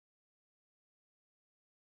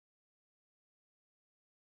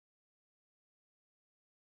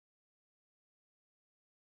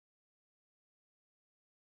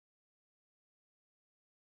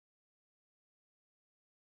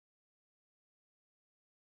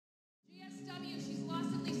tell me if she's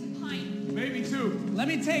lost at least a pint. Maybe two. Let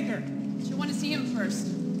me take her. She'll want to see him first.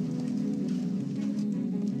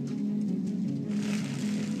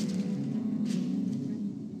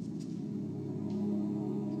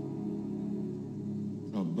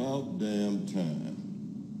 About damn time.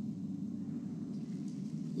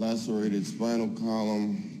 Lacerated spinal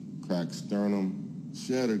column, cracked sternum,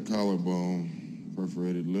 shattered collarbone,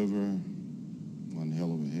 perforated liver, one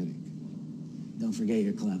hell of a headache. Don't forget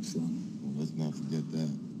your collapsed lung. Well, let's not forget that.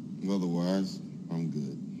 Otherwise, I'm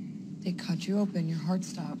good. They cut you open, your heart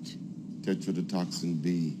stopped. Tetrodotoxin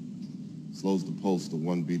B slows the pulse to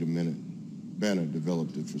 1 beat a minute. Banner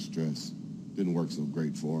developed it for stress. Didn't work so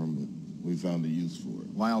great for him, but we found a use for it.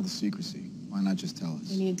 Why all the secrecy? Why not just tell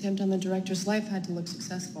us? Any attempt on the director's life had to look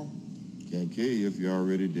successful. Can't kill you if you're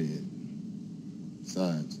already dead.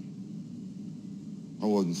 Besides, I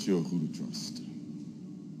wasn't sure who to trust.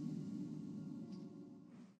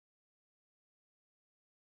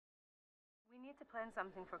 We need to plan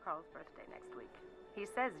something for Carl's birthday next week. He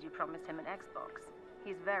says you promised him an Xbox.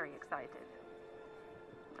 He's very excited.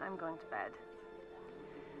 I'm going to bed.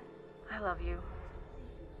 I love you.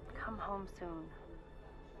 Come home soon.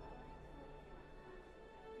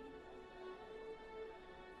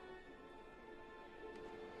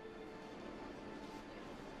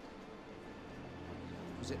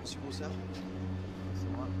 Vous êtes Monsieur Broussard? C'est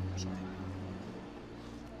moi, enchanté.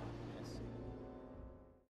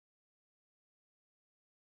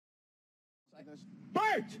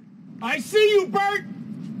 Burt! I see you, Burt!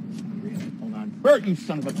 Hold on. Burt, you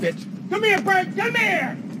son of a bitch! Come here, Burt! Come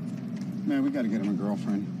here! Man, we gotta get him a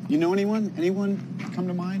girlfriend. You know anyone? Anyone come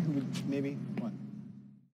to mind who would maybe